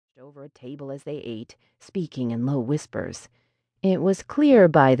over a table as they ate, speaking in low whispers. It was clear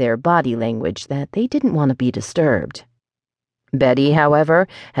by their body language that they didn't want to be disturbed. Betty, however,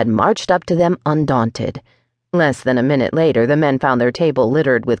 had marched up to them undaunted. Less than a minute later, the men found their table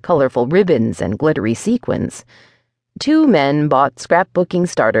littered with colorful ribbons and glittery sequins. Two men bought scrapbooking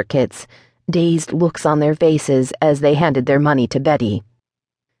starter kits, dazed looks on their faces as they handed their money to Betty.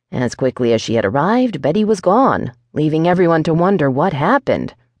 As quickly as she had arrived, Betty was gone, leaving everyone to wonder what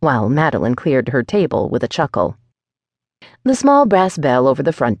happened, while Madeline cleared her table with a chuckle. The small brass bell over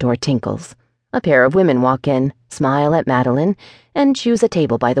the front door tinkles. A pair of women walk in, smile at Madeline, and choose a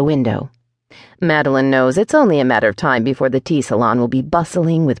table by the window. Madeline knows it's only a matter of time before the tea salon will be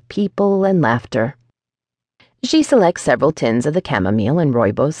bustling with people and laughter. She selects several tins of the chamomile and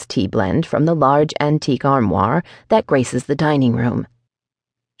rooibos tea blend from the large antique armoire that graces the dining room.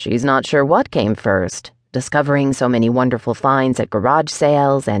 She's not sure what came first, discovering so many wonderful finds at garage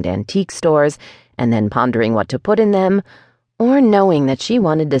sales and antique stores, and then pondering what to put in them, or knowing that she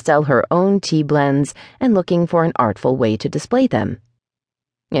wanted to sell her own tea blends and looking for an artful way to display them.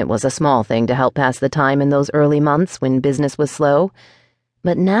 It was a small thing to help pass the time in those early months when business was slow,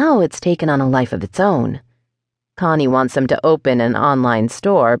 but now it's taken on a life of its own. Connie wants them to open an online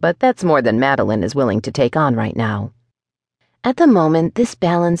store, but that's more than Madeline is willing to take on right now. At the moment, this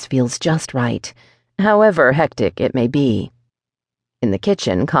balance feels just right, however hectic it may be. In the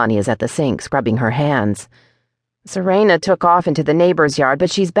kitchen, Connie is at the sink, scrubbing her hands. "Serena took off into the neighbor's yard,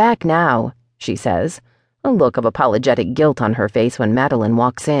 but she's back now," she says, a look of apologetic guilt on her face when Madeline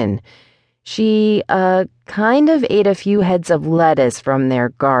walks in. She, kind of ate a few heads of lettuce from their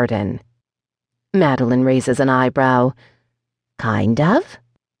garden. Madeline raises an eyebrow. "Kind of?"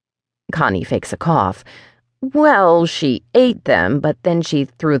 Connie fakes a cough. "Well, she ate them, but then she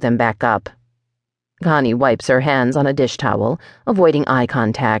threw them back up." Connie wipes her hands on a dish towel, avoiding eye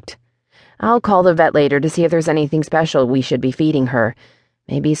contact. "I'll call the vet later to see if there's anything special we should be feeding her.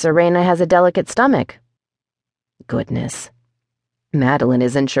 Maybe Serena has a delicate stomach." Goodness. Madeline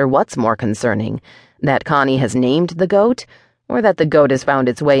isn't sure what's more concerning, that Connie has named the goat, or that the goat has found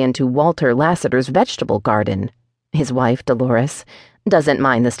its way into Walter Lassiter's vegetable garden. His wife, Dolores, doesn't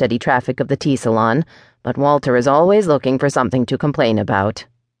mind the steady traffic of the tea salon, but Walter is always looking for something to complain about.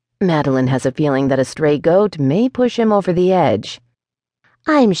 Madeline has a feeling that a stray goat may push him over the edge.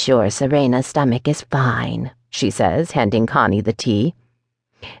 "I'm sure Serena's stomach is fine," she says, handing Connie the tea.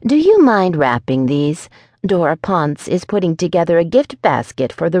 "Do you mind wrapping these? Dora Ponce is putting together a gift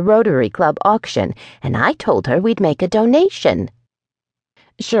basket for the Rotary Club auction, and I told her we'd make a donation."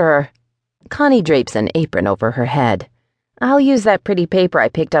 "Sure." Connie drapes an apron over her head. "I'll use that pretty paper I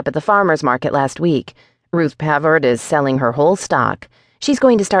picked up at the farmer's market last week. Ruth Pavard is selling her whole stock. She's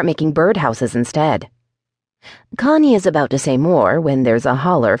going to start making birdhouses instead." Connie is about to say more when there's a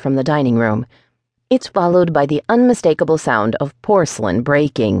holler from the dining room. It's followed by the unmistakable sound of porcelain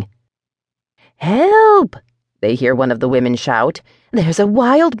breaking. "Help!" they hear one of the women shout. "There's a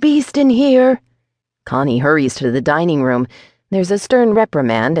wild beast in here!" Connie hurries to the dining room. There's a stern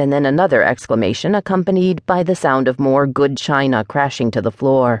reprimand and then another exclamation accompanied by the sound of more good china crashing to the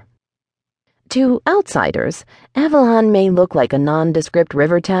floor. To outsiders, Avalon may look like a nondescript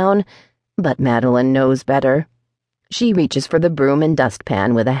river town, but Madeline knows better. She reaches for the broom and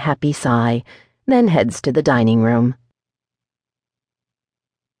dustpan with a happy sigh, then heads to the dining room.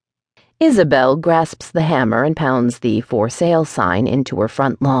 Isabel grasps the hammer and pounds the "For Sale" sign into her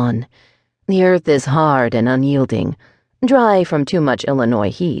front lawn. The earth is hard and unyielding, dry from too much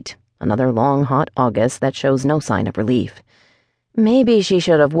Illinois heat, another long, hot August that shows no sign of relief. Maybe she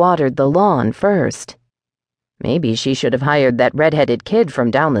should have watered the lawn first. Maybe she should have hired that red-headed kid from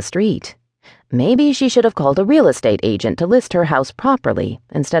down the street. Maybe she should have called a real estate agent to list her house properly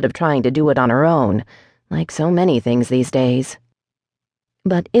instead of trying to do it on her own, like so many things these days.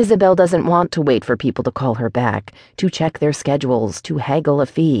 But Isabel doesn't want to wait for people to call her back, to check their schedules, to haggle a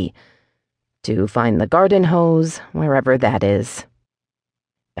fee, to find the garden hose, wherever that is.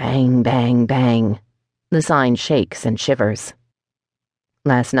 Bang, bang, bang. The sign shakes and shivers.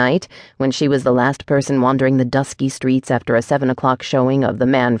 Last night, when she was the last person wandering the dusky streets after a 7 o'clock showing of The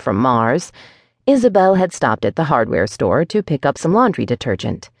Man from Mars, Isabel had stopped at the hardware store to pick up some laundry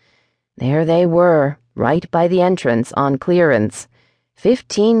detergent. There they were, right by the entrance on clearance,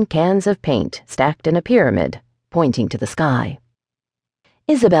 15 cans of paint stacked in a pyramid, pointing to the sky.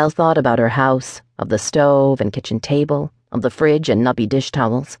 Isabel thought about her house, of the stove and kitchen table, of the fridge and nubby dish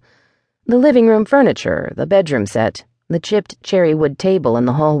towels, the living room furniture, the bedroom set, the chipped cherry wood table in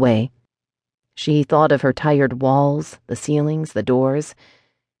the hallway. She thought of her tired walls, the ceilings, the doors.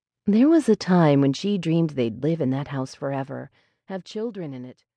 There was a time when she dreamed they'd live in that house forever, have children in it.